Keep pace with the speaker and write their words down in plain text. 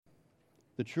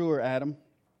the truer Adam.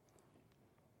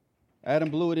 Adam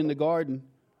blew it in the garden.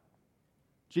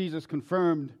 Jesus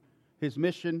confirmed his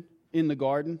mission in the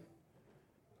Garden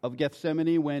of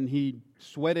Gethsemane when he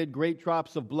sweated great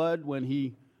drops of blood, when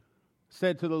he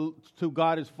said to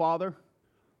God his Father,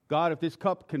 God, if this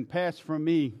cup can pass from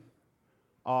me,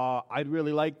 I'd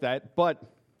really like that, but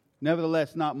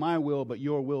nevertheless, not my will, but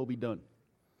your will be done.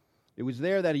 It was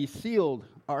there that he sealed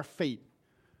our fate,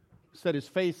 set his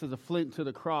face as a flint to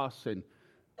the cross, and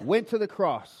went to the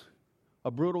cross,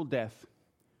 a brutal death,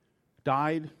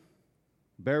 died,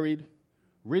 buried,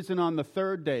 risen on the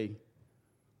third day,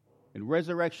 in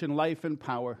resurrection, life, and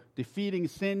power, defeating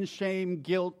sin, shame,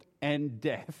 guilt, and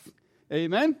death.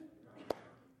 Amen?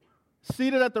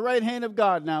 Seated at the right hand of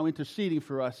God now, interceding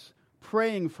for us,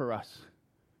 praying for us,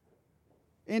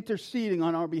 interceding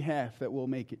on our behalf that we'll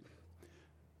make it.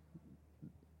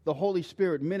 The Holy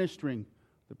Spirit ministering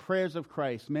the prayers of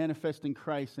Christ, manifesting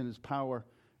Christ and His power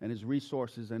and His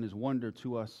resources and His wonder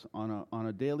to us on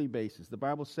a daily basis. The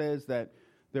Bible says that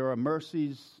there are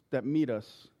mercies that meet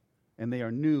us, and they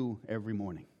are new every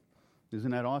morning.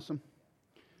 Isn't that awesome?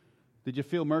 Did you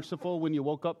feel merciful when you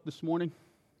woke up this morning?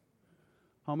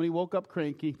 How many woke up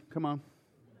cranky? Come on.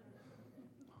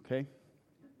 Okay.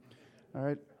 All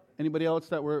right. Anybody else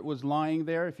that was lying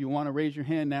there? If you want to raise your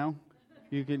hand now,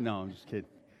 you can. No, I'm just kidding.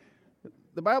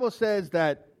 The Bible says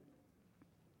that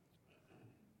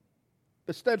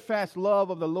the steadfast love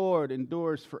of the Lord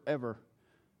endures forever.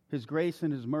 His grace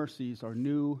and His mercies are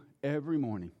new every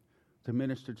morning to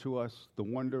minister to us the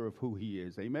wonder of who He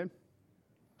is. Amen?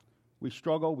 We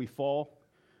struggle, we fall,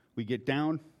 we get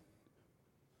down.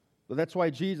 But that's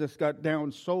why Jesus got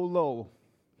down so low.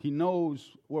 He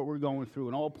knows what we're going through.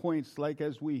 In all points, like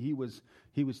as he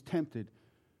was tempted.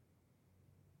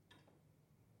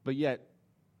 But yet,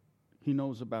 He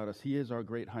knows about us. He is our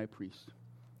great high priest.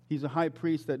 He's a high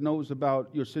priest that knows about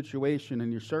your situation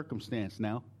and your circumstance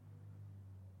now.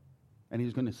 And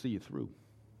He's going to see you through.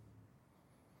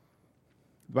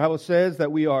 The Bible says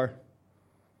that we are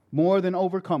more than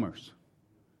overcomers.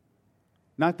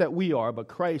 Not that we are, but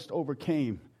Christ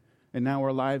overcame. And now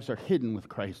our lives are hidden with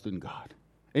Christ in God.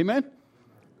 Amen?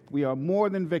 We are more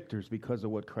than victors because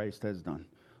of what Christ has done.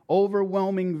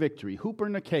 Overwhelming victory. Hooper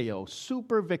Nikeo.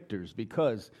 Super victors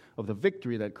because of the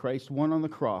victory that Christ won on the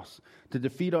cross to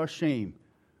defeat our shame,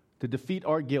 to defeat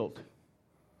our guilt,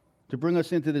 to bring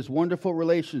us into this wonderful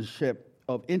relationship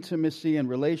of intimacy and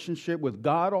relationship with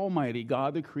God Almighty,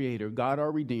 God the Creator, God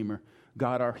our Redeemer,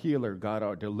 God our Healer, God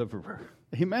our Deliverer.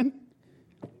 Amen?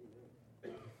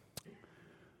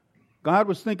 God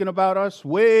was thinking about us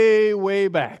way, way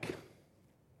back.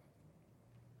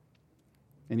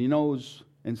 And He knows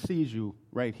and sees you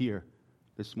right here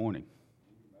this morning.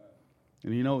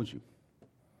 And He knows you.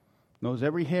 Knows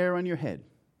every hair on your head.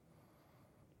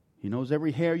 He knows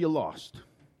every hair you lost.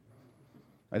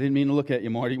 I didn't mean to look at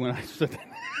you, Marty, when I said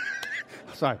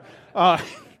that. Sorry.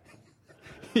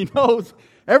 He knows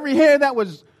every hair that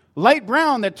was light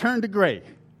brown that turned to gray.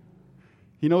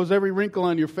 He knows every wrinkle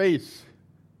on your face.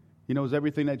 He knows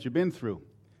everything that you've been through.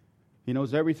 He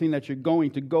knows everything that you're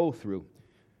going to go through.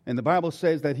 And the Bible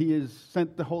says that He has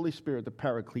sent the Holy Spirit, the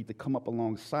Paraclete, to come up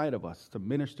alongside of us, to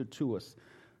minister to us,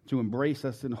 to embrace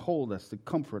us and hold us, to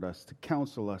comfort us, to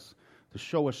counsel us, to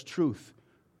show us truth,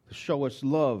 to show us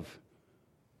love,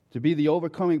 to be the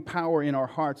overcoming power in our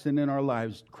hearts and in our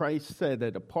lives. Christ said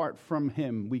that apart from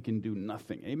Him, we can do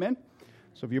nothing. Amen?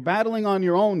 So if you're battling on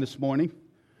your own this morning,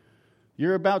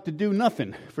 you're about to do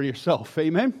nothing for yourself.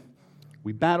 Amen?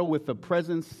 We battle with the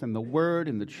presence and the word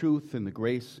and the truth and the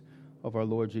grace of our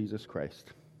Lord Jesus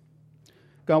Christ.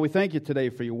 God, we thank You today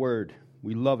for Your word.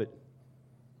 We love it.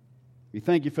 We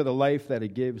thank You for the life that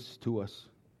it gives to us.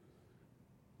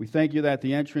 We thank You that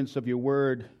the entrance of Your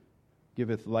word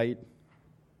giveth light.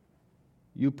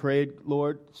 You prayed,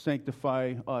 Lord,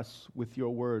 sanctify us with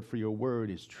Your word, for Your word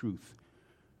is truth.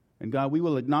 And God, we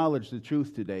will acknowledge the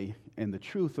truth today, and the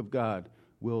truth of God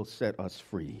will set us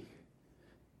free.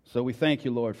 So we thank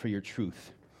You, Lord, for Your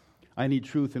truth. I need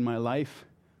truth in my life.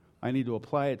 I need to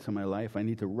apply it to my life. I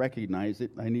need to recognize it.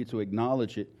 I need to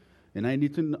acknowledge it. And I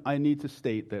need to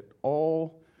state that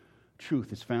all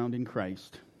truth is found in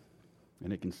Christ,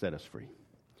 and it can set us free.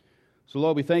 So,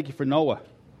 Lord, we thank You for Noah.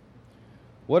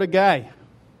 What a guy.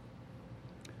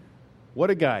 What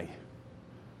a guy.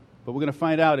 But we're going to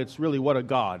find out it's really what a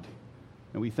God.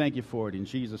 And we thank You for it in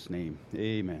Jesus' name.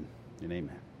 Amen and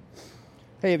amen.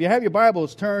 Hey, if you have your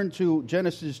Bibles, turn to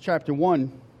Genesis chapter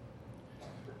 1.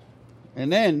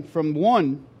 And then from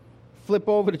 1, flip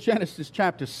over to Genesis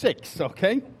chapter 6,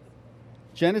 okay?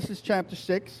 Genesis chapter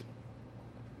 6.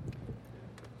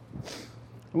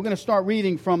 We're going to start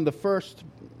reading from the first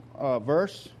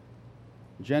verse,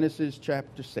 Genesis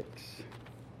chapter 6.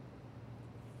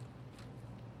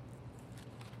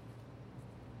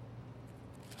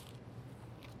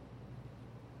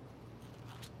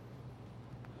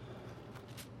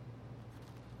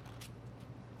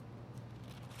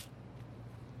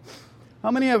 How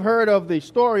many have heard of the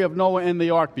story of Noah and the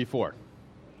ark before?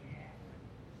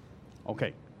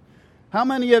 Okay. How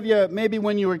many of you, maybe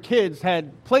when you were kids,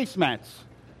 had placemats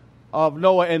of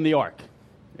Noah and the ark?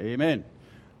 Amen.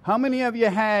 How many of you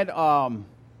had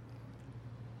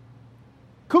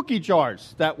cookie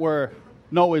jars that were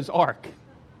Noah's ark?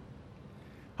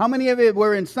 How many of you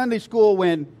were in Sunday school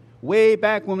way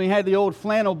back when we had the old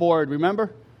flannel board,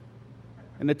 remember?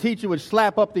 And the teacher would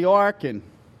slap up the ark and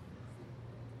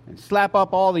slap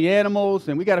up all the animals,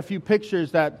 and we got a few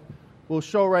pictures that we'll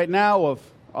show right now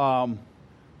of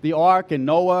the ark and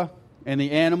Noah and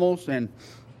the animals, and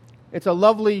it's a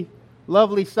lovely,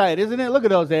 lovely sight, isn't it? Look at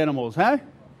those animals, huh?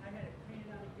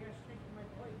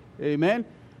 Amen.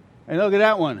 And look at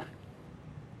that one.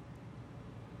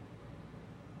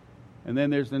 And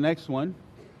then there's the next one.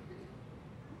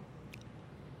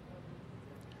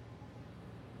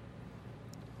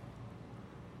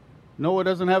 Noah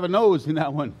doesn't have a nose in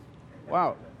that one.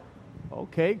 Wow.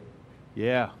 Okay.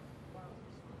 Yeah.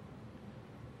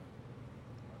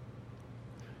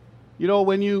 You know,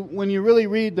 when you really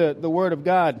read the Word of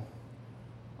God,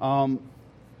 the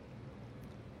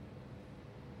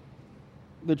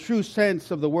true sense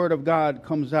of the Word of God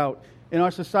comes out. In our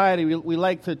society, we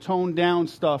like to tone down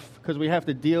stuff because we have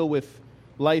to deal with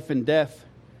life and death.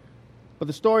 But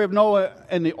the story of Noah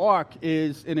and the ark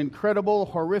is an incredible,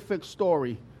 horrific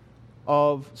story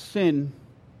of sin,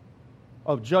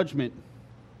 of judgment,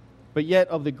 but yet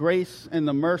of the grace and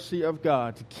the mercy of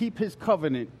God to keep His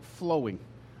covenant flowing.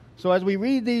 So as we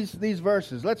read these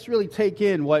verses, let's really take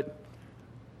in what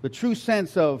the true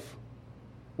sense of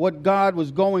what God was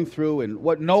going through and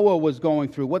what Noah was going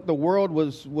through, what the world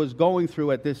was going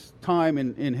through at this time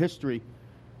in history.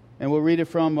 And we'll read it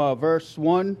from verse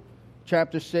 1,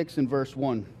 chapter 6 and verse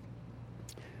 1.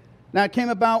 Now it came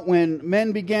about when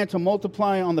men began to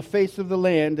multiply on the face of the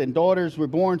land, and daughters were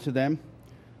born to them,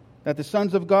 that the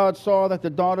sons of God saw that the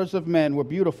daughters of men were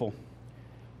beautiful.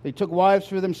 They took wives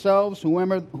for themselves,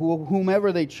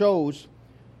 whomever they chose.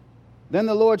 Then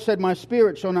the Lord said, My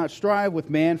spirit shall not strive with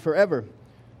man forever,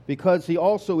 because he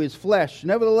also is flesh.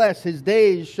 Nevertheless, his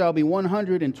days shall be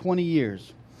 120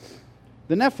 years.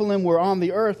 The Nephilim were on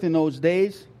the earth in those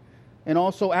days, and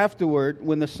also afterward,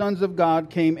 when the sons of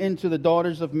God came into the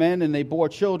daughters of men, and they bore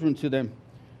children to them.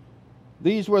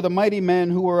 These were the mighty men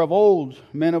who were of old,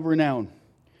 men of renown.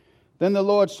 Then the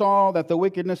Lord saw that the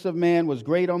wickedness of man was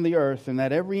great on the earth, and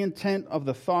that every intent of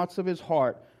the thoughts of his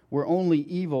heart were only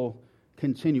evil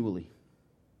continually.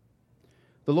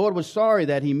 The Lord was sorry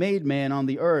that He made man on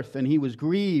the earth, and He was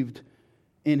grieved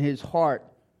in His heart,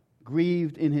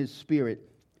 grieved in His spirit.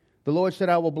 The Lord said,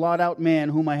 I will blot out man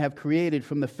whom I have created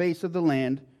from the face of the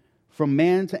land, from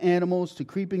man to animals, to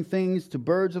creeping things, to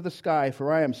birds of the sky,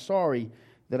 for I am sorry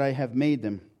that I have made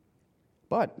them.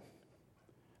 But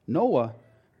Noah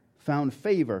found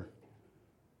favor,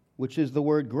 which is the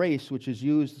word grace, which is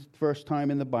used first time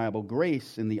in the Bible,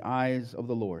 grace in the eyes of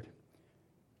the Lord.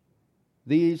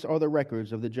 These are the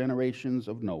records of the generations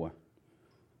of Noah.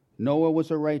 Noah was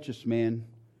a righteous man,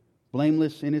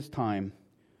 blameless in his time.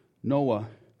 Noah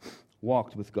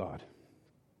walked with God.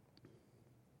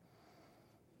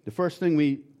 The first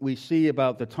thing we see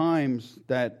about the times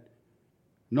that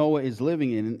Noah is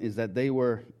living in is that they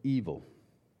were evil.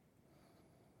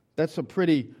 That's a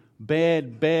pretty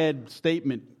bad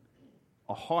statement,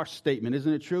 a harsh statement,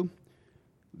 isn't it true?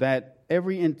 That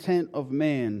every intent of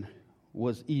man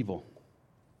was evil.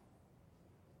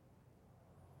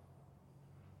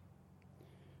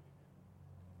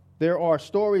 There are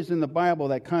stories in the Bible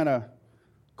that kind of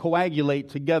coagulate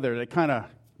together, that kind of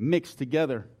mix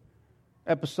together.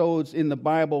 Episodes in the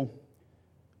Bible,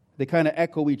 they kind of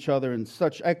echo each other, and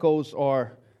such echoes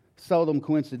are seldom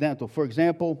coincidental. For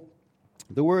example,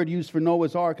 the word used for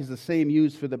Noah's ark is the same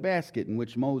used for the basket in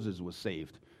which Moses was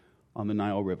saved on the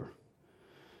Nile River,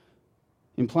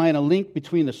 implying a link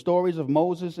between the stories of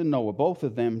Moses and Noah, both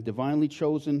of them divinely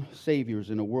chosen saviors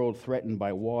in a world threatened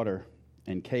by water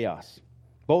and chaos.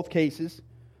 Both cases,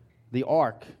 the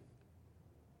ark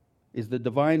is the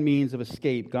divine means of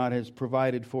escape God has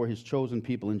provided for His chosen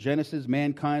people. In Genesis,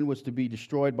 mankind was to be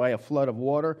destroyed by a flood of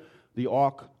water. The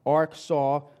ark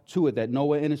saw to it that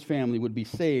Noah and his family would be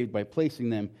saved by placing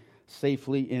them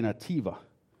safely in a tiva,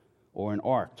 or an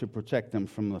ark, to protect them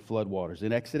from the floodwaters.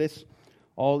 In Exodus,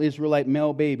 all Israelite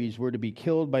male babies were to be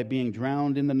killed by being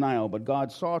drowned in the Nile, but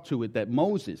God saw to it that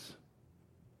Moses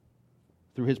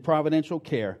through his providential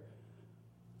care,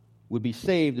 would be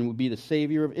saved and would be the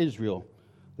Savior of Israel,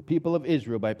 the people of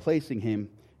Israel, by placing him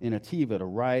in a teva to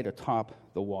ride atop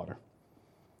the water.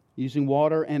 Using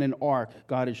water and an ark,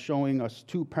 God is showing us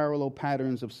two parallel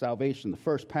patterns of salvation. The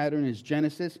first pattern is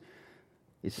Genesis,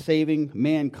 is saving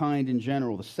mankind in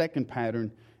general. The second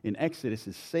pattern in Exodus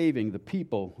is saving the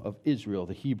people of Israel,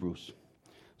 the Hebrews.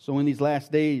 So in these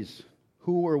last days,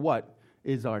 who or what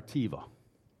is our teva?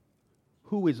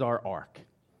 Who is our ark?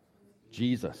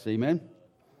 Jesus, amen?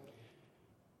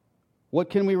 What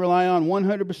can we rely on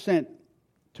 100%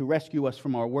 to rescue us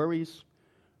from our worries,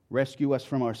 rescue us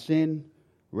from our sin,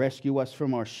 rescue us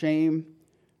from our shame,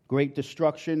 great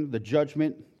destruction, the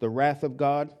judgment, the wrath of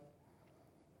God?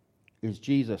 Is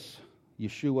Jesus,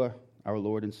 Yeshua, our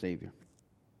Lord and Savior.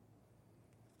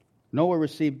 Noah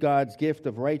received God's gift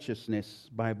of righteousness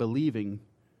by believing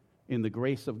in the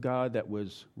grace of God that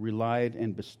was relied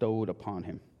and bestowed upon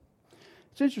him.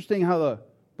 It's interesting how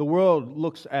the world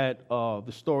looks at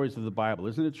the stories of the Bible.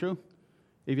 Isn't it true?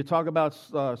 If you talk about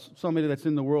somebody that's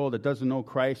in the world that doesn't know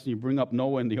Christ and you bring up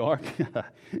Noah and the ark,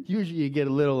 usually you get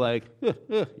a little like,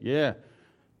 yeah.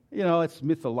 You know, it's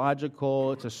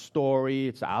mythological, it's a story,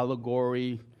 it's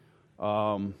allegory.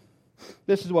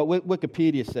 This is what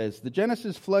Wikipedia says. The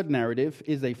Genesis flood narrative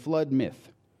is a flood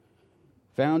myth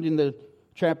found in the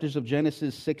chapters of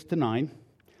Genesis 6 to 9.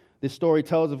 This story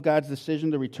tells of God's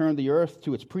decision to return the earth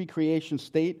to its pre-creation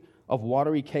state of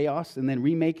watery chaos and then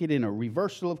remake it in a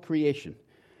reversal of creation.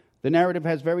 The narrative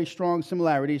has very strong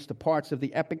similarities to parts of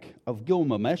the Epic of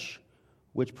Gilgamesh,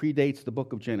 which predates the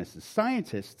book of Genesis.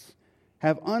 Scientists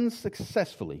have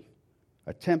unsuccessfully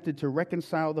attempted to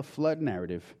reconcile the flood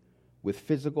narrative with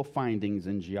physical findings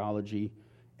in geology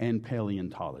and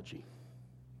paleontology.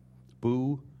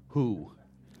 Boo-hoo.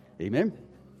 Amen?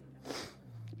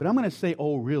 But I'm going to say,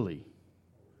 oh, really?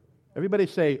 Everybody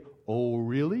say, oh,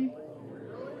 really?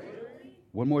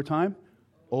 One more time.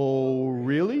 Oh,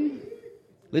 really?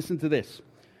 Listen to this.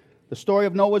 The story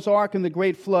of Noah's Ark and the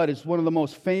Great Flood is one of the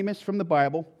most famous from the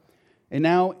Bible. And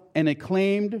now an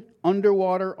acclaimed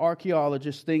underwater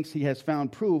archaeologist thinks he has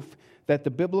found proof that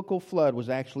the biblical flood was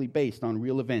actually based on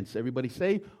real events. Everybody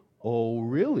say, oh,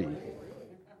 really?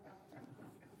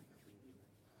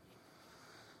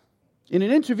 In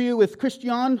an interview with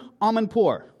Christian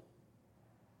Amanpour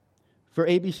for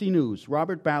ABC News,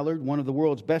 Robert Ballard, one of the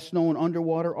world's best-known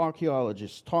underwater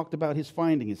archaeologists, talked about his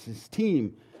findings. His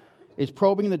team is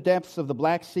probing the depths of the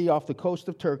Black Sea off the coast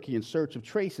of Turkey in search of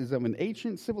traces of an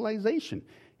ancient civilization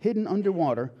hidden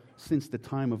underwater since the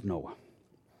time of Noah.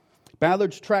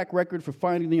 Ballard's track record for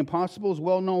finding the impossible is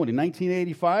well known. In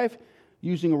 1985,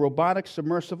 using a robotic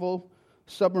submersible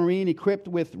submarine equipped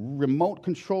with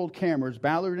remote-controlled cameras,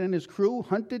 Ballard and his crew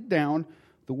hunted down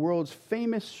the world's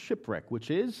famous shipwreck, which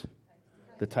is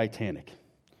the Titanic.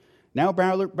 Now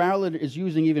Ballard is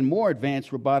using even more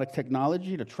advanced robotic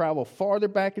technology to travel farther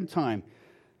back in time.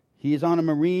 He is on a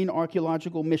marine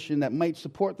archaeological mission that might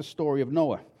support the story of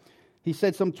Noah. He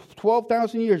said some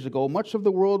 12,000 years ago, much of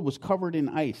the world was covered in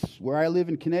ice. Where I live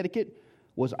in Connecticut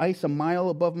was ice a mile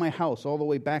above my house, all the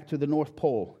way back to the North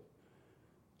Pole.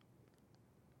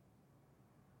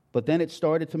 But then it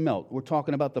started to melt. We're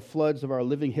talking about the floods of our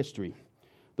living history.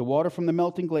 The water from the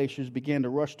melting glaciers began to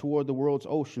rush toward the world's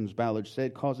oceans, Ballard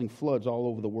said, causing floods all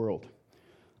over the world.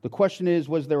 The question is,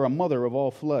 was there a mother of all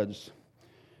floods?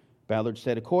 Ballard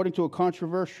said, according to a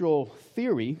controversial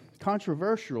theory,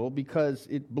 controversial because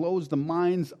it blows the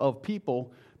minds of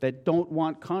people that don't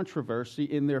want controversy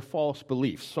in their false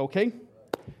beliefs, okay?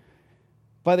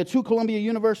 By the two Columbia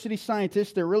University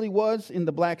scientists, there really was in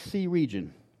the Black Sea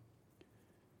region.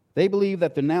 They believe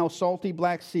that the now salty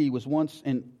Black Sea was once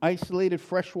an isolated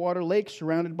freshwater lake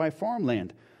surrounded by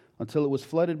farmland until it was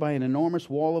flooded by an enormous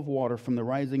wall of water from the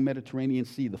rising Mediterranean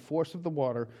Sea. The force of the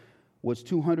water was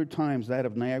 200 times that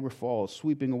of Niagara Falls,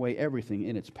 sweeping away everything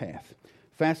in its path.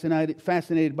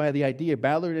 Fascinated by the idea,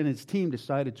 Ballard and his team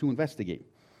decided to investigate.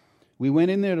 We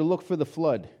went in there to look for the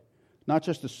flood, not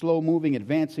just a slow-moving,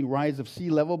 advancing rise of sea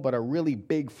level, but a really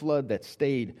big flood that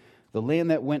stayed. The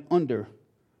land that went under,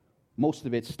 most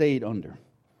of it stayed under.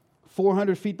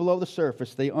 400 feet below the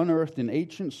surface, they unearthed an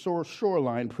ancient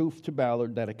shoreline, proof to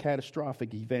Ballard that a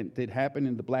catastrophic event did happen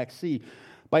in the Black Sea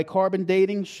by carbon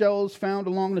dating shells found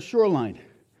along the shoreline.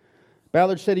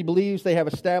 Ballard said he believes they have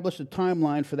established a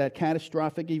timeline for that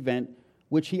catastrophic event,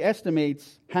 which he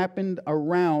estimates happened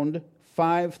around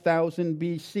 5,000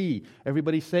 BC.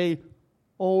 Everybody say,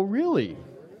 oh, really?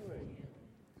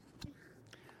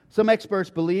 Some experts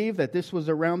believe that this was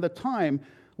around the time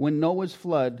when Noah's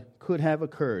flood could have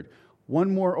occurred.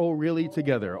 One more oh really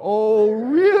together. Oh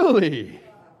really?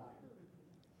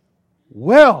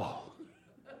 Well,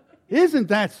 Isn't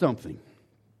that something?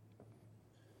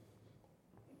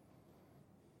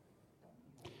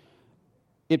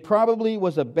 It probably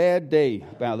was a bad day,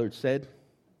 Ballard said.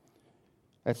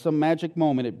 At some magic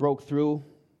moment, it broke through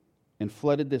and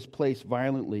flooded this place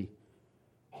violently,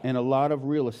 and a lot of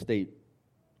real estate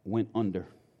went under.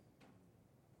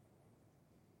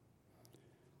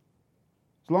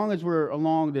 As long as we're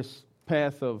along this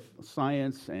path of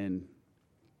science and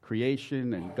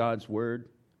creation and God's Word,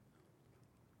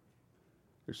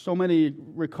 there's so many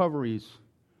recoveries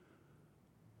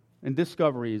and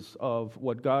discoveries of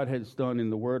what God has done in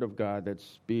the Word of God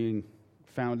that's being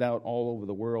found out all over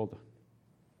the world.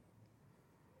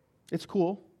 It's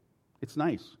cool. It's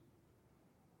nice.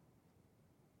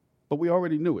 But we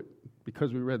already knew it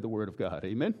because we read the Word of God.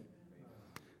 Amen?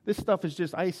 This stuff is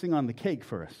just icing on the cake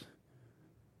for us. It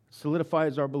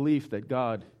solidifies our belief that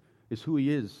God is who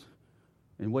He is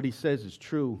and what He says is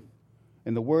true.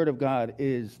 And the Word of God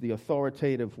is the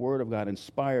authoritative Word of God,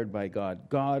 inspired by God.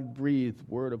 God-breathed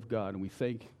Word of God, and we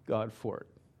thank God for it.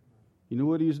 He knew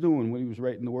what He was doing when He was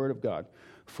writing the Word of God.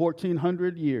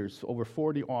 1,400 years, over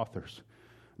 40 authors.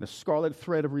 The scarlet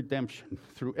thread of redemption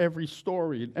through every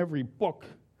story and every book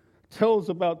tells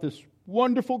about this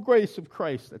wonderful grace of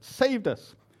Christ that saved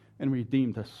us and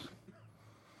redeemed us.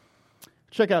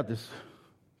 Check out this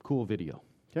cool video,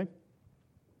 okay?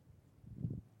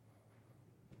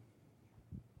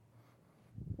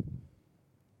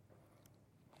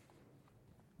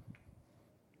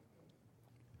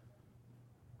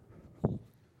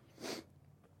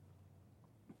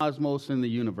 Cosmos in the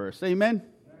universe. Amen?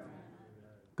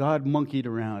 God monkeyed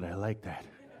around. I like that.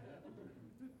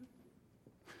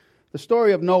 The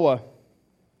story of Noah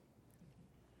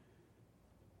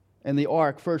and the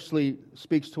ark firstly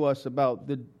speaks to us about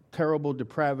the terrible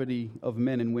depravity of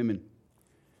men and women.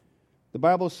 The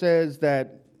Bible says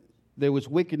that there was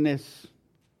wickedness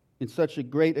in such a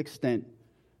great extent,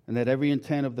 and that every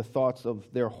intent of the thoughts of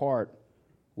their heart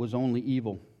was only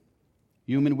evil.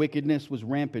 Human wickedness was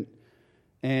rampant,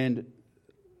 and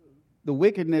the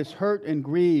wickedness hurt and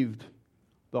grieved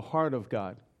the heart of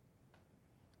God.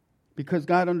 Because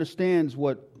God understands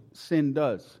what sin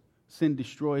does. Sin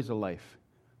destroys a life.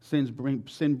 Sin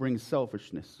brings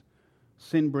selfishness.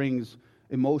 Sin brings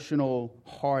emotional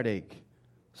heartache.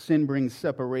 Sin brings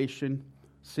separation.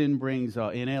 Sin brings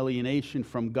an alienation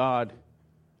from God.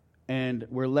 And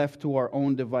we're left to our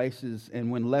own devices. And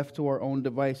when left to our own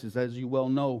devices, as you well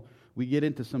know, we get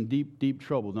into some deep, deep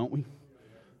trouble, don't we?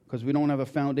 Because we don't have a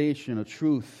foundation, a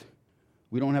truth.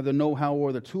 We don't have the know-how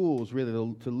or the tools, really,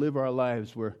 to live our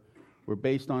lives. We're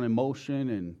based on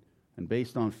emotion and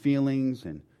based on feelings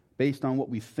and based on what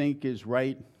we think is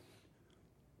right.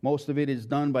 Most of it is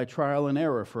done by trial and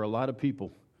error for a lot of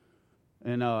people.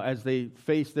 And as they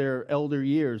face their elder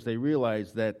years, they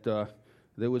realize that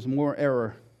there was more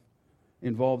error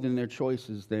involved in their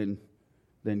choices than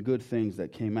good things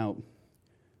that came out.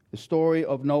 The story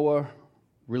of Noah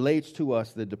relates to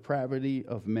us the depravity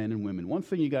of men and women. One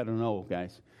thing you got to know,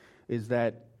 guys, is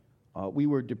that we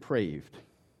were depraved.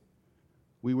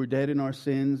 We were dead in our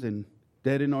sins and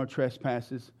dead in our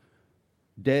trespasses,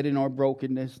 dead in our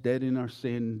brokenness, dead in our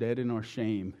sin, dead in our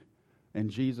shame. And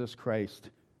Jesus Christ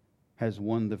has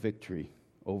won the victory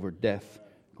over death,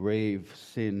 grave,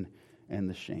 sin, and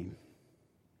the shame.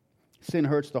 Sin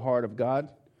hurts the heart of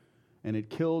God, and it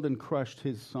killed and crushed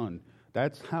His Son.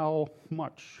 That's how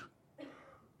much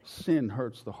sin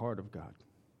hurts the heart of God.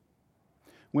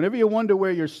 Whenever you wonder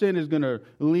where your sin is going to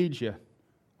lead you,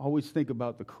 always think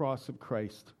about the cross of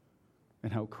Christ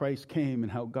and how Christ came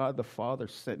and how God the Father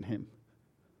sent Him.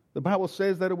 The Bible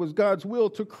says that it was God's will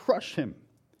to crush Him,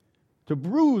 to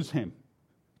bruise Him,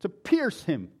 to pierce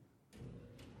Him,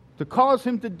 to cause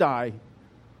Him to die,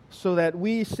 so that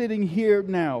we sitting here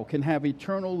now can have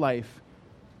eternal life,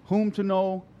 whom to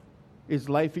know is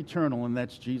life eternal, and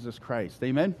that's Jesus Christ.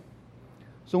 Amen?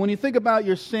 So when you think about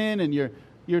your sin and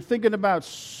you're thinking about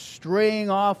straying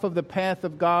off of the path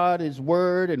of God, His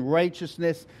Word, and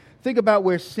righteousness, think about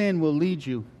where sin will lead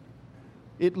you.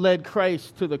 It led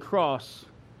Christ to the cross,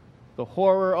 the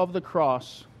horror of the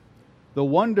cross, the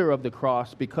wonder of the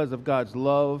cross because of God's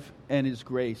love and His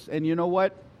grace. And you know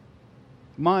what?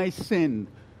 My sin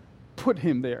put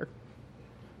Him there.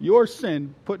 Your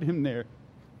sin put Him there.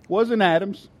 It wasn't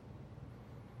Adam's.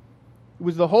 It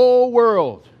was the whole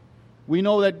world. We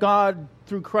know that God,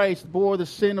 through Christ, bore the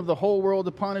sin of the whole world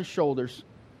upon His shoulders.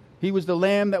 He was the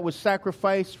Lamb that was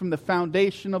sacrificed from the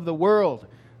foundation of the world,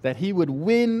 that He would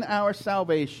win our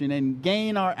salvation and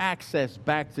gain our access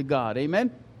back to God.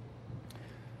 Amen?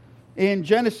 In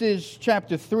Genesis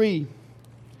chapter 3,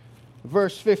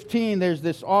 verse 15, there's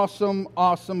this awesome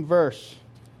verse.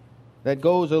 that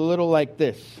goes a little like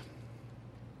this.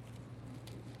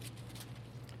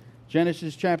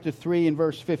 Genesis chapter 3 and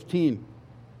verse 15.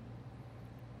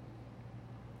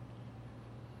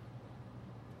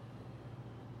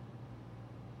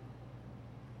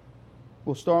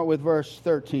 We'll start with verse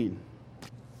 13.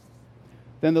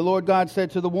 Then the Lord God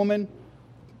said to the woman,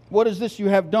 "What is this you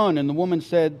have done?" And the woman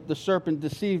said, "The serpent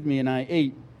deceived me, and I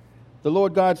ate." The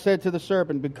Lord God said to the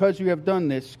serpent, "Because you have done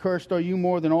this, cursed are you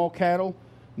more than all cattle,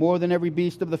 more than every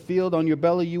beast of the field. On your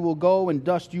belly you will go, and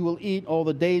dust you will eat all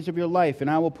the days of your life. And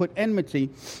I will put enmity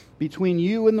between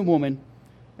you and the woman,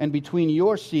 and between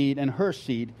your seed and her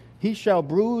seed. He shall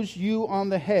bruise you on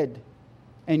the head,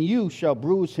 and you shall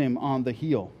bruise him on the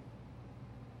heel."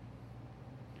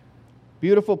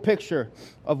 Beautiful picture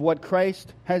of what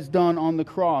Christ has done on the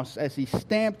cross as he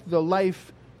stamped the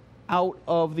life out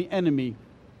of the enemy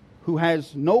who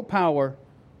has no power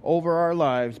over our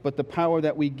lives, but the power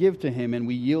that we give to him and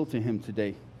we yield to him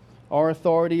today. Our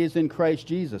authority is in Christ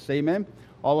Jesus. Amen?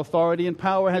 All authority and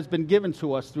power has been given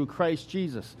to us through Christ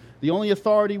Jesus. The only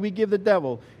authority we give the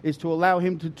devil is to allow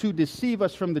him to deceive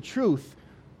us from the truth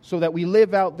so that we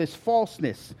live out this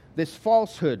falseness, this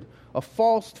falsehood, a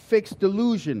false fixed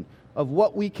delusion of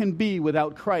what we can be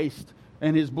without Christ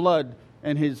and his blood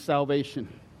and his salvation.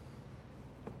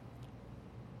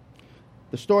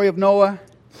 The story of Noah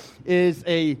is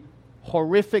a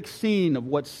horrific scene of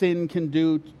what sin can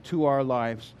do to our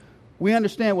lives. We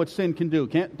understand what sin can do,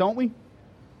 don't we?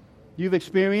 You've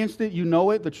experienced it, you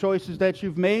know it. The choices that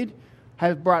you've made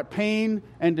have brought pain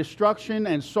and destruction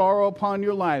and sorrow upon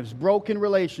your lives, broken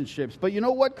relationships. But you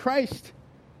know what? Christ,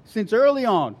 since early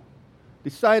on,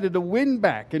 decided to win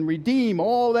back and redeem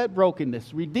all that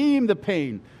brokenness, redeem the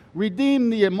pain,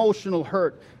 redeem the emotional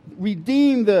hurt,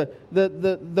 redeem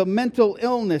the mental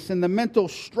illness and the mental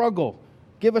struggle.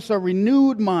 Give us a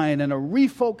renewed mind and a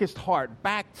refocused heart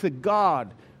back to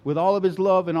God with all of his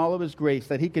love and all of his grace,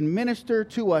 that he can minister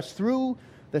to us through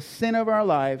the sin of our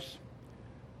lives.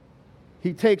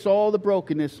 He takes all the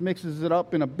brokenness, mixes it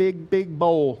up in a big, big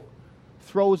bowl,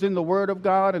 throws in the Word of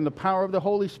God and the power of the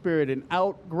Holy Spirit, and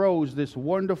outgrows this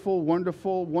wonderful,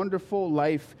 wonderful, wonderful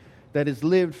life that is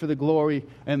lived for the glory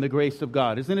and the grace of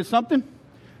God. Isn't it something?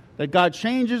 That God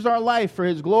changes our life for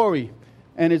his glory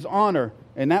and his honor.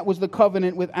 And that was the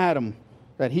covenant with Adam,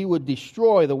 that he would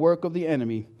destroy the work of the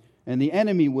enemy, and the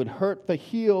enemy would hurt the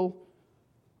heel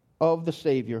of the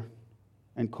Savior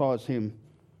and cause him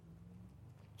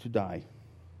to die.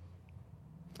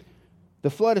 The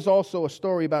flood is also a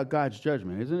story about God's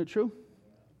judgment. Isn't it true?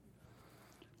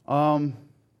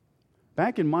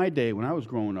 Back in my day when I was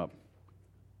growing up,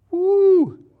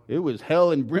 it was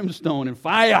hell and brimstone and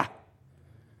fire.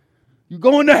 You're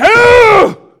going to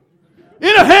hell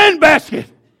in a handbasket.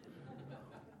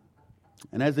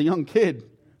 And as a young kid,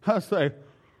 I was like,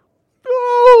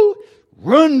 oh,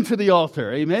 run to the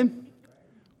altar. Amen?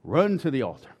 Run to the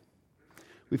altar.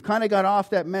 We've kind of got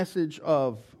off that message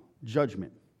of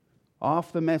judgment,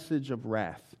 off the message of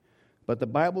wrath. But the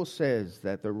Bible says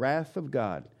that the wrath of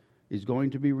God is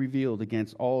going to be revealed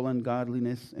against all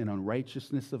ungodliness and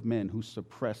unrighteousness of men who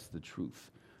suppress the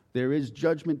truth. There is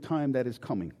judgment time that is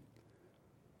coming.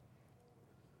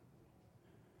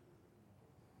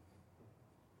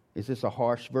 Is this a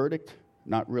harsh verdict?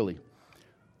 Not really.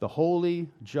 The holy,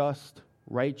 just,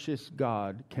 righteous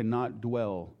God cannot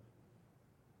dwell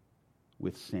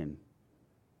with sin.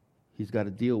 He's got to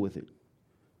deal with it.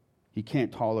 He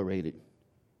can't tolerate it.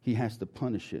 He has to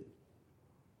punish it.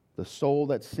 The soul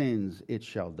that sins, it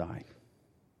shall die.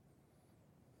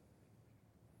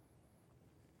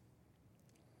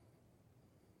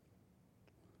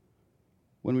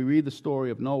 When we read the story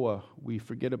of Noah, we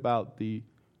forget about the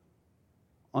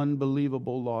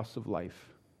unbelievable loss of life.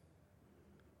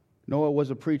 Noah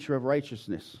was a preacher of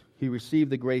righteousness. He received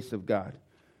the grace of God.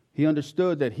 He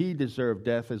understood that he deserved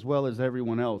death as well as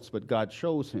everyone else, but God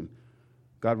chose him.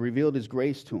 God revealed his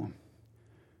grace to him.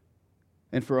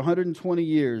 And for 120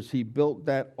 years, he built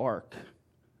that ark.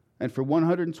 And for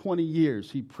 120 years,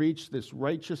 he preached this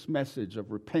righteous message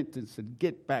of repentance and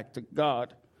get back to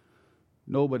God.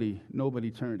 Nobody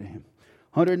turned to him.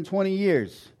 120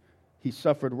 years, he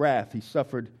suffered wrath. He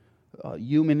suffered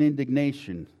human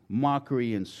indignation,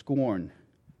 mockery, and scorn.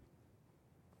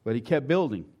 But he kept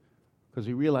building because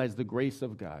he realized the grace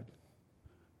of God.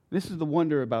 This is the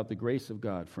wonder about the grace of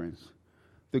God, friends.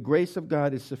 The grace of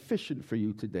God is sufficient for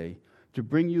you today to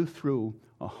bring you through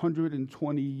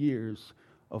 120 years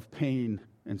of pain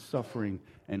and suffering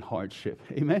and hardship.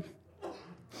 Amen?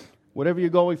 Whatever you're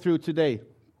going through today,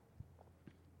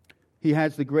 he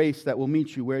has the grace that will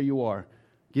meet you where you are,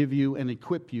 give you and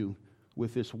equip you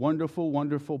with this wonderful,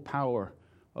 wonderful power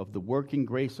of the working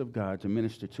grace of God to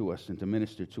minister to us and to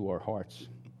minister to our hearts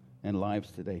and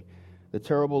lives today. The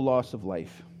terrible loss of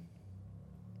life.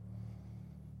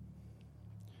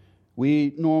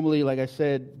 We normally, like I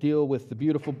said, deal with the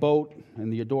beautiful boat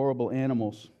and the adorable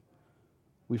animals.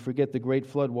 We forget the great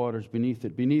floodwaters beneath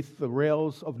it. Beneath the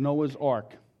rails of Noah's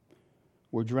ark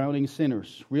were drowning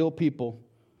sinners, real people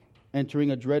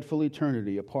entering a dreadful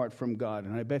eternity apart from God.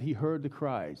 And I bet he heard the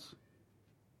cries.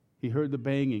 He heard the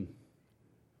banging.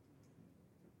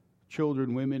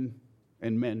 Children, women,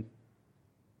 and men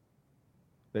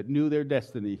that knew their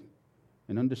destiny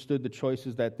and understood the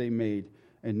choices that they made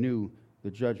and knew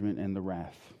the judgment and the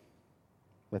wrath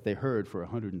that they heard for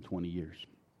 120 years.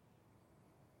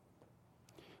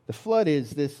 The flood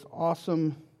is this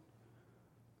awesome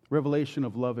revelation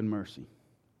of love and mercy.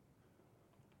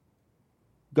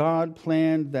 God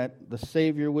planned that the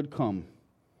Savior would come,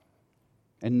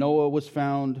 and Noah was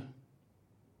found,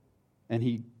 and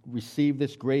he received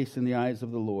this grace in the eyes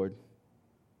of the Lord.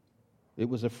 It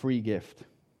was a free gift.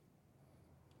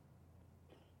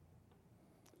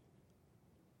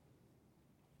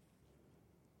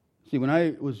 See, when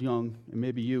I was young, and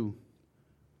maybe you,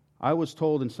 I was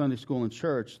told in Sunday school and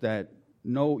church that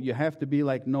no, you have to be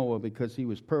like Noah because he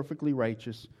was perfectly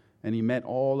righteous and he met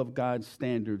all of God's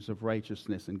standards of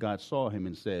righteousness. And God saw him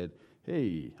and said,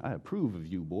 hey, I approve of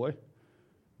you, boy.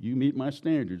 You meet my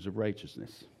standards of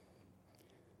righteousness.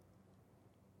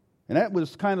 And that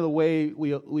was kind of the way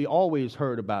we always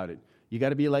heard about it. You got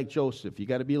to be like Joseph. You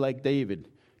got to be like David,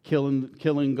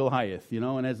 killing Goliath,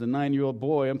 And as a 9-year-old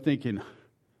boy, I'm thinking,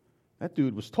 that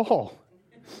dude was tall.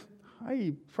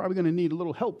 I'm probably going to need a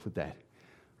little help with that.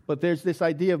 But there's this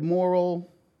idea of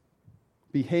moral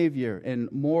behavior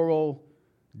and moral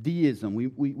deism.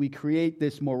 We create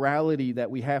this morality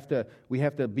that we have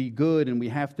to be good and we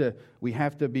have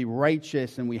to be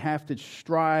righteous and we have to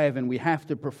strive and we have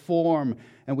to perform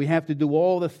and we have to do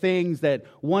all the things that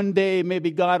one day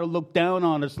maybe God will look down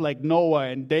on us like Noah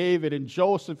and David and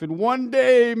Joseph, and one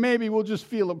day maybe we'll just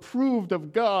feel approved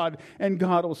of God and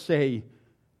God will say,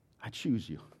 I choose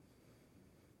you.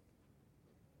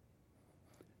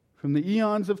 From the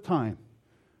eons of time,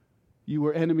 you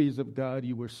were enemies of God,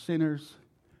 you were sinners,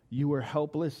 you were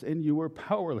helpless, and you were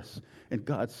powerless. And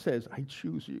God says, I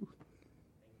choose you.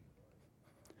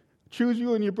 Choose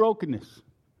you in your brokenness.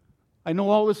 I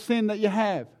know all the sin that you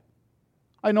have.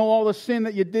 I know all the sin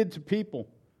that you did to people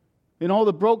and all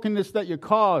the brokenness that you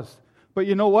caused. But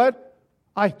you know what?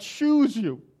 I choose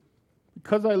you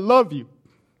because I love you.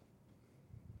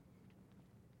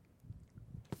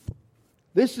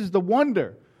 This is the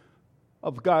wonder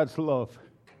of God's love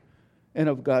and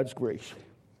of God's grace.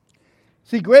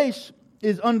 See, grace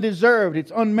is undeserved,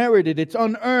 it's unmerited, it's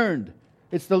unearned.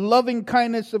 It's the loving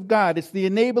kindness of God. It's the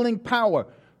enabling power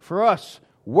for us,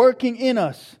 working in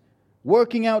us,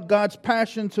 working out God's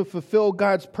passion to fulfill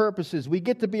God's purposes. We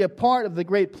get to be a part of the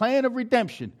great plan of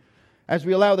redemption as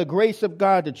we allow the grace of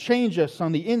God to change us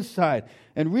on the inside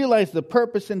and realize the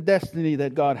purpose and destiny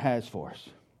that God has for us.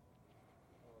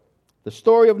 The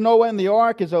story of Noah and the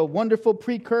ark is a wonderful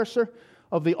precursor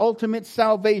of the ultimate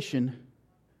salvation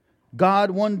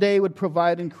God one day would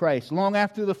provide in Christ. Long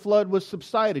after the flood was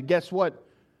subsided, guess what?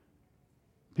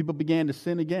 People began to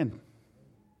sin again.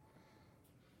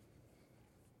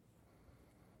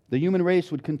 The human race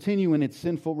would continue in its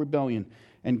sinful rebellion,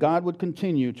 and God would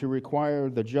continue to require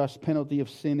the just penalty of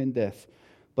sin and death.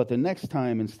 But the next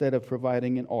time, instead of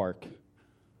providing an ark,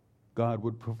 God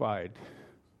would provide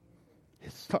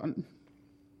His Son.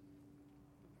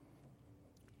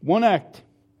 One act,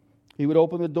 He would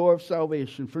open the door of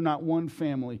salvation for not one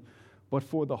family, but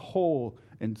for the whole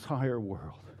entire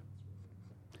world.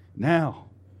 Now,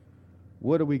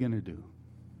 what are we going to do?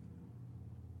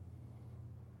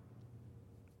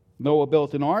 Noah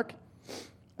built an ark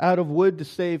out of wood to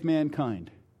save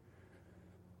mankind.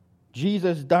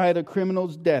 Jesus died a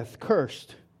criminal's death,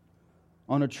 cursed,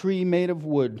 on a tree made of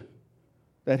wood,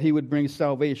 that He would bring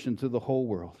salvation to the whole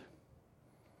world.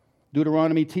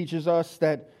 Deuteronomy teaches us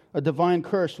that a divine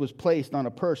curse was placed on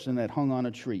a person that hung on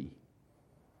a tree.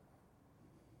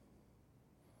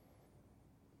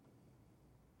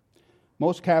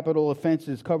 Most capital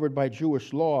offenses covered by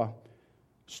Jewish law,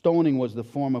 stoning was the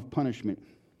form of punishment.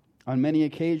 On many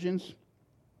occasions,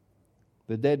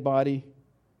 the dead body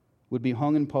would be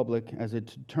hung in public as a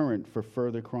deterrent for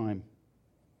further crime.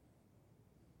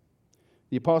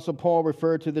 The Apostle Paul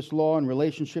referred to this law in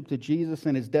relationship to Jesus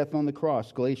and His death on the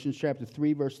cross. Galatians chapter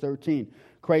 3, verse 13.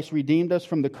 Christ redeemed us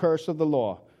from the curse of the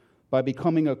law by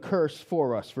becoming a curse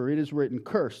for us. For it is written,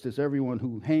 cursed is everyone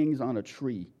who hangs on a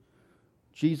tree.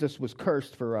 Jesus was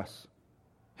cursed for us,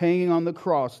 hanging on the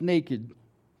cross, naked,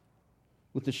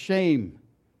 with the shame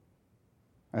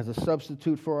as a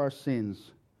substitute for our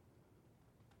sins.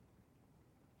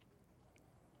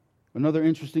 Another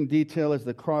interesting detail is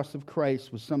the cross of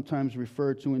Christ was sometimes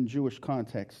referred to in Jewish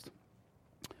context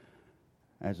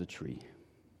as a tree.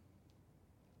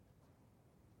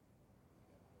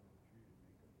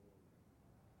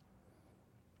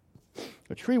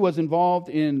 A tree was involved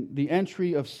in the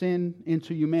entry of sin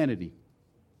into humanity.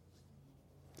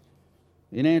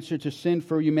 In answer to sin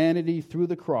for humanity through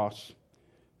the cross,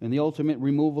 and the ultimate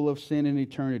removal of sin in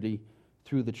eternity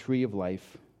through the tree of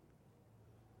life.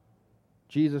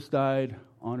 Jesus died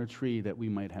on a tree that we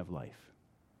might have life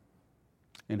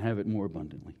and have it more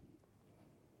abundantly.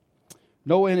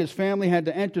 Noah and his family had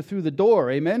to enter through the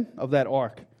door, amen, of that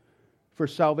ark for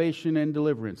salvation and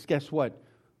deliverance. Guess what?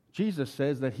 Jesus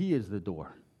says that He is the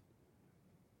door.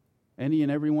 Any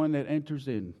and everyone that enters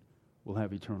in will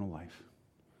have eternal life.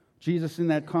 Jesus in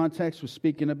that context was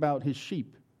speaking about His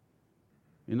sheep.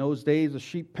 In those days, a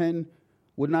sheep pen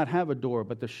would not have a door,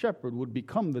 but the shepherd would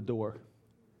become the door,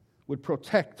 would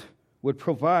protect, would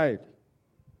provide,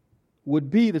 would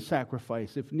be the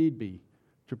sacrifice, if need be,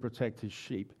 to protect His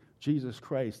sheep. Jesus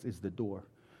Christ is the door.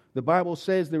 The Bible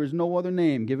says there is no other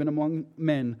name given among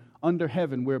men under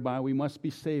heaven whereby we must be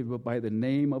saved but by the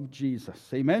name of Jesus.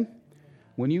 Amen?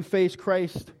 When you face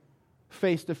Christ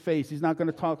face to face, He's not going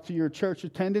to talk to your church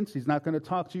attendance. He's not going to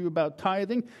talk to you about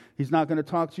tithing. He's not going to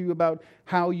talk to you about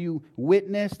how you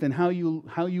witnessed and how you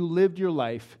lived your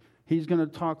life. He's going to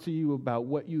talk to you about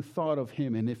what you thought of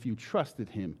Him and if you trusted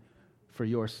Him for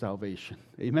your salvation.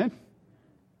 Amen?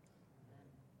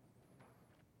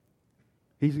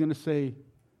 He's going to say,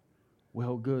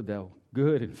 well, good, thou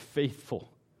good and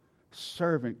faithful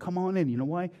servant. Come on in. You know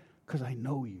why? Because I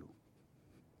know you.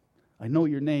 I know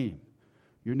your name.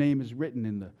 Your name is written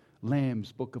in the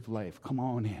Lamb's book of life. Come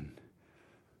on in.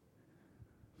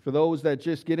 For those that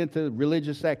just get into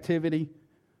religious activity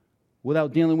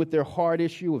without dealing with their heart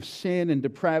issue of sin and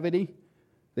depravity,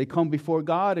 they come before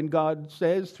God, and God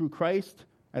says through Christ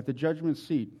at the judgment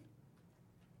seat,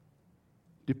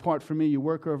 depart from me, you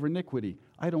worker of iniquity.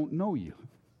 I don't know you.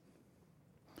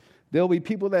 There'll be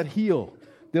people that heal.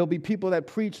 There'll be people that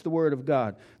preach the Word of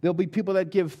God. There'll be people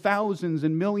that give thousands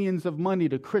and millions of money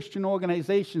to Christian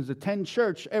organizations, attend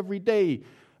church every day,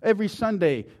 every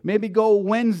Sunday, maybe go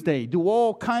Wednesday, do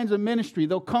all kinds of ministry.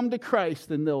 They'll come to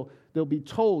Christ and they'll be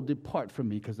told, depart from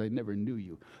me because I never knew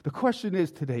you. The question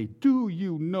is today, do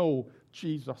you know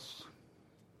Jesus?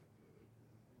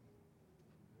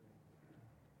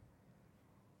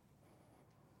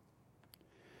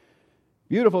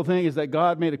 Beautiful thing is that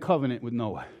God made a covenant with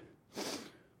Noah.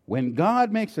 When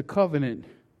God makes a covenant,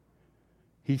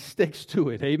 He sticks to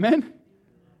it. Amen?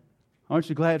 Aren't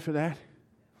you glad for that?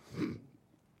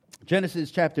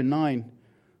 Genesis chapter 9,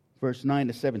 verse 9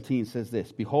 to 17 says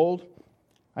this, behold,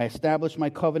 I establish my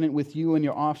covenant with you and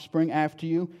your offspring after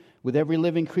you, with every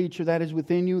living creature that is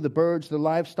within you, the birds, the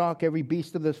livestock, every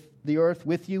beast of the earth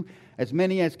with you, as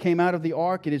many as came out of the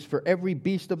ark, it is for every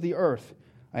beast of the earth.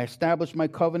 I establish my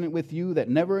covenant with you that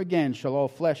never again shall all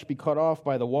flesh be cut off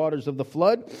by the waters of the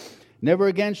flood. Never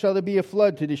again shall there be a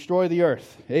flood to destroy the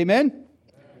earth. Amen?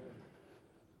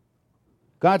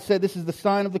 God said, this is the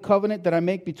sign of the covenant that I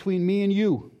make between me and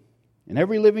you and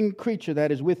every living creature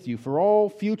that is with you. For all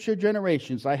future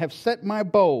generations I have set my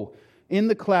bow in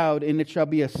the cloud, and it shall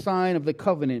be a sign of the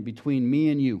covenant between me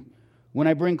and you. When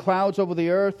I bring clouds over the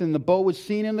earth and the bow is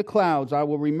seen in the clouds, I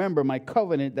will remember my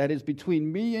covenant that is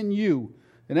between me and you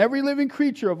and every living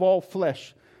creature of all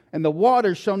flesh. And the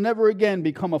waters shall never again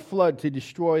become a flood to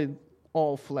destroy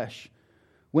all flesh.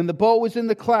 When the bow is in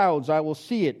the clouds, I will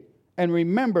see it and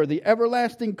remember the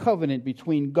everlasting covenant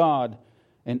between God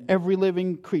and every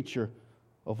living creature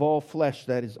of all flesh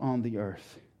that is on the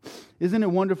earth. Isn't it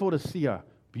wonderful to see a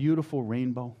beautiful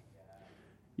rainbow?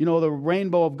 You know, the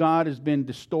rainbow of God has been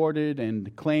distorted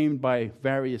and claimed by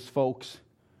various folks.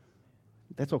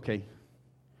 That's okay.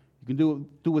 You can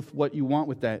do with what you want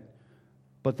with that.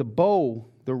 But the bow,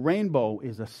 the rainbow,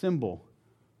 is a symbol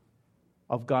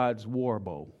of God's war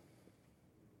bow.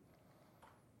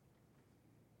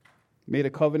 Made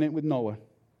a covenant with Noah,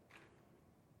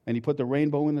 and He put the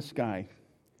rainbow in the sky.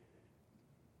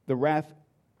 The wrath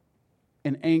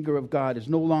and anger of God is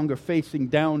no longer facing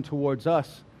down towards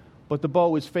us, but the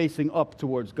bow is facing up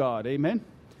towards God. Amen?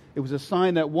 It was a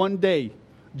sign that one day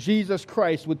Jesus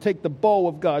Christ would take the bow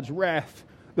of God's wrath,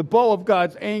 the bow of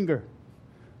God's anger,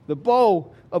 the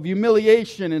bow of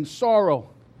humiliation and sorrow,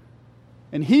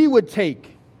 and He would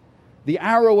take the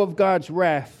arrow of God's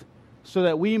wrath so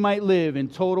that we might live in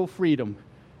total freedom.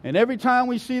 And every time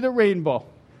we see the rainbow,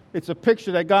 it's a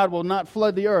picture that God will not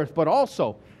flood the earth, but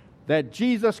also that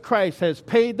Jesus Christ has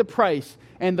paid the price,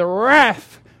 and the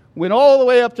wrath went all the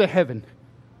way up to heaven.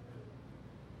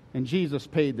 And Jesus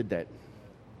paid the debt.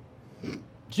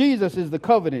 Jesus is the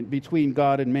covenant between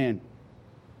God and man.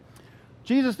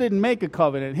 Jesus didn't make a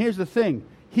covenant. Here's the thing.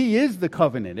 He is the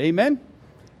covenant. Amen?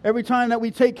 Every time that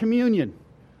we take communion,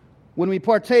 when we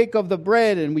partake of the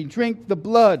bread and we drink the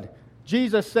blood,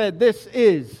 Jesus said, "This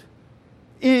is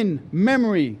in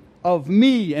memory of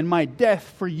me and my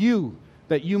death for you,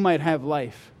 that you might have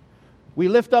life." We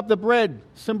lift up the bread,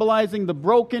 symbolizing the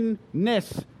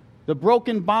brokenness, the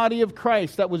broken body of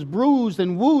Christ that was bruised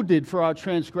and wounded for our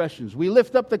transgressions. We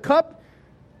lift up the cup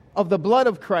of the blood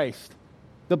of Christ,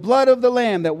 the blood of the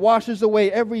Lamb that washes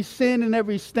away every sin and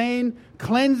every stain,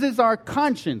 cleanses our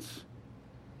conscience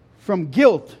from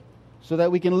guilt so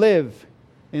that we can live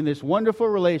in this wonderful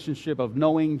relationship of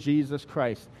knowing Jesus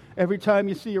Christ. Every time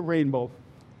you see a rainbow,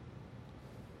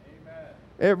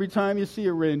 every time you see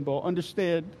a rainbow,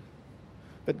 understand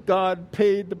that God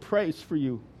paid the price for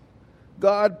you.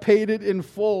 God paid it in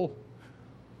full.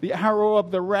 The arrow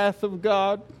of the wrath of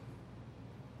God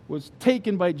was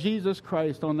taken by Jesus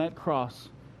Christ on that cross.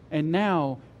 And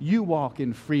now you walk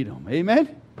in freedom.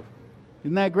 Amen?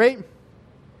 Isn't that great?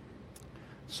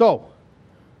 So,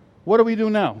 what do we do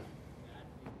now?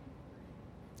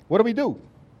 What do we do?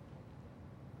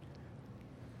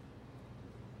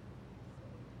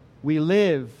 We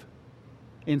live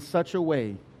in such a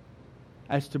way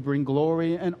as to bring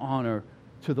glory and honor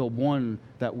to the one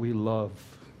that we love.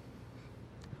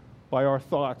 By our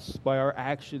thoughts, by our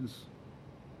actions.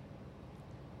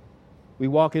 We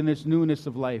walk in this newness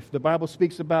of life. The Bible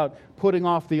speaks about putting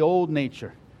off the old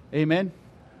nature. Amen?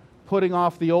 Putting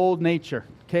off the old nature.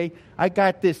 Okay? I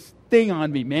got this thing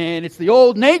on me, man. It's the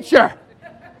old nature.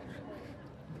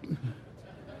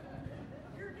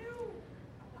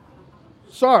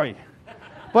 Sorry.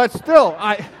 But still,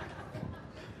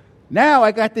 now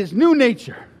I got this new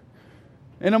nature.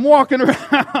 And I'm walking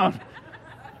around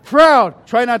proud.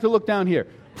 Try not to look down here.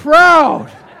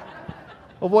 Proud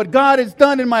of what God has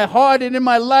done in my heart and in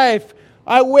my life.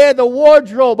 I wear the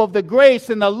wardrobe of the grace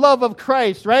and the love of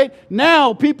Christ, right?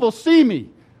 Now people see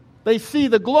me. They see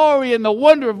the glory and the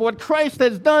wonder of what Christ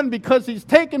has done because He's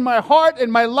taken my heart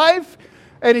and my life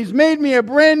and He's made me a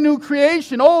brand new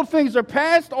creation. Old things are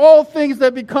past, all things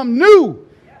that become new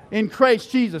in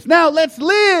Christ Jesus. Now let's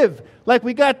live like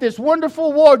we got this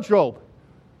wonderful wardrobe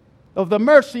of the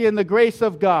mercy and the grace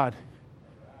of God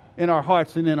in our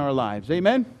hearts and in our lives.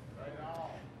 Amen?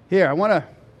 Here, I want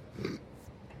to...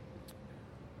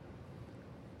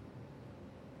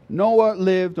 Noah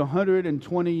lived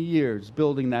 120 years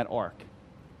building that ark.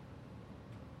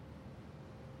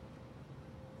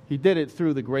 He did it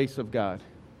through the grace of God.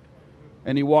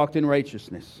 And he walked in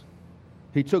righteousness.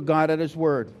 He took God at His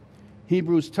word.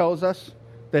 Hebrews tells us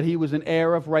that he was an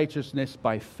heir of righteousness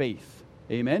by faith.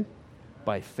 Amen?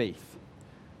 By faith.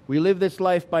 We live this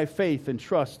life by faith and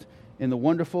trust in the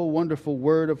wonderful, wonderful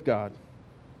Word of God.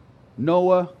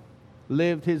 Noah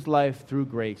lived his life through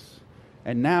grace.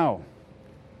 And now,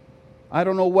 I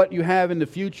don't know what you have in the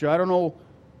future. I don't know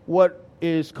what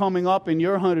is coming up in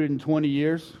your 120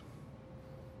 years.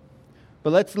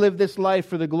 But let's live this life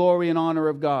for the glory and honor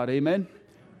of God. Amen?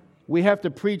 We have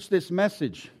to preach this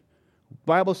message. The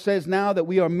Bible says now that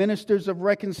we are ministers of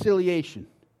reconciliation.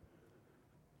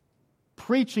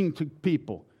 Preaching to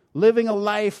people. Living a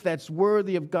life that's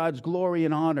worthy of God's glory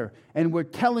and honor. And we're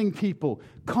telling people,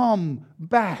 come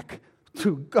back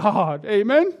to God.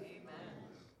 Amen?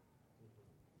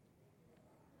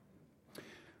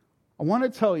 I want to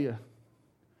tell you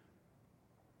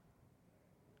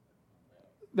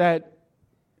that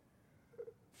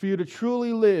for you to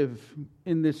truly live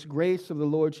in this grace of the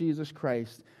Lord Jesus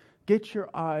Christ, get your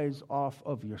eyes off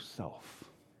of yourself.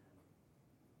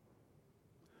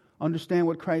 Understand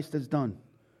what Christ has done.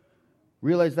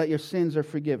 Realize that your sins are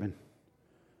forgiven.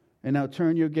 And now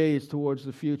turn your gaze towards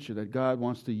the future, that God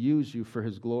wants to use you for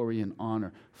His glory and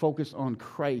honor. Focus on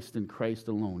Christ and Christ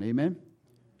alone. Amen?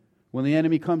 When the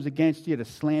enemy comes against you to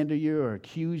slander you or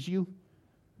accuse you,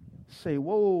 say,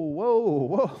 whoa,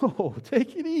 whoa, whoa,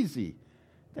 take it easy.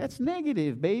 That's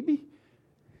negative, baby.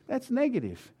 That's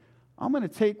negative. I'm going to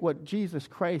take what Jesus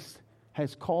Christ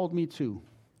has called me to.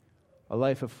 A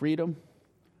life of freedom,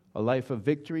 a life of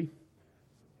victory,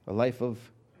 a life of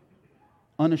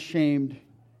unashamed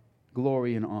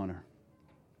glory and honor.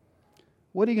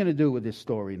 What are you going to do with this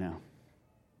story now?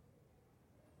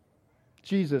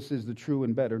 Jesus is the true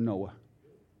and better Noah.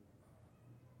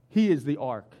 He is the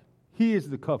ark. He is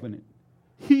the covenant.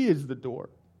 He is the door.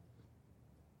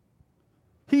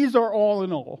 He's our all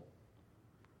in all.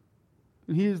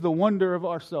 And He is the wonder of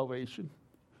our salvation.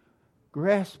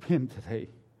 Grasp Him today.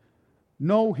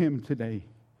 Know Him today.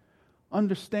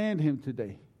 Understand Him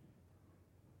today.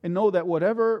 And know that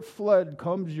whatever flood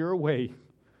comes your way,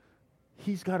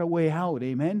 He's got a way out,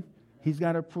 amen? He's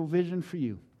got a provision for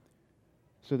you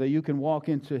so that you can walk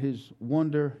into His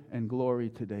wonder and glory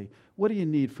today. What do you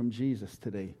need from Jesus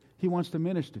today? He wants to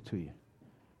minister to you.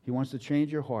 He wants to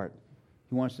change your heart.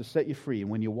 He wants to set you free. And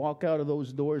when you walk out of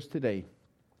those doors today,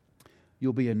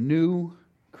 you'll be a new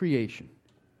creation,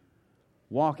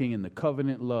 walking in the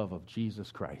covenant love of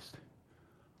Jesus Christ,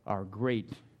 our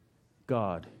great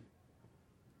God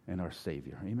and our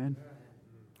Savior. Amen.